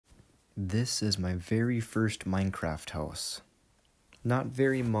This is my very first Minecraft house. Not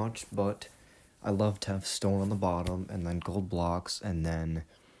very much, but I love to have stone on the bottom, and then gold blocks, and then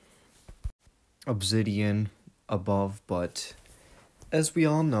obsidian above, but as we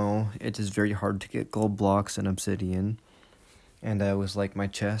all know, it is very hard to get gold blocks and obsidian, and I always like my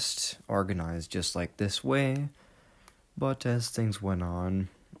chest organized just like this way, but as things went on,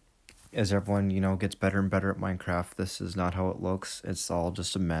 as everyone, gets better and better at Minecraft, this is not how it looks. It's all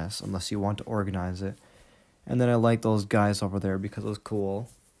just a mess, unless you want to organize it. And then I like those guys over there because it was cool.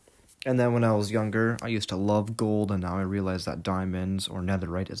 And then when I was younger, I used to love gold, and now I realize that diamonds or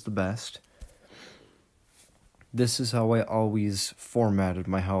netherite is the best. This is how I always formatted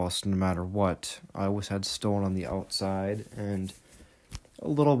my house, no matter what. I always had stone on the outside, and a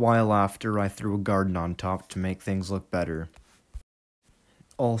little while after, I threw a garden on top to make things look better.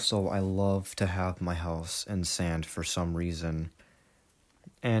 Also, I love to have my house in sand for some reason.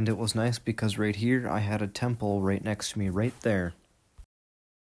 And it was nice because right here, I had a temple right next to me right there.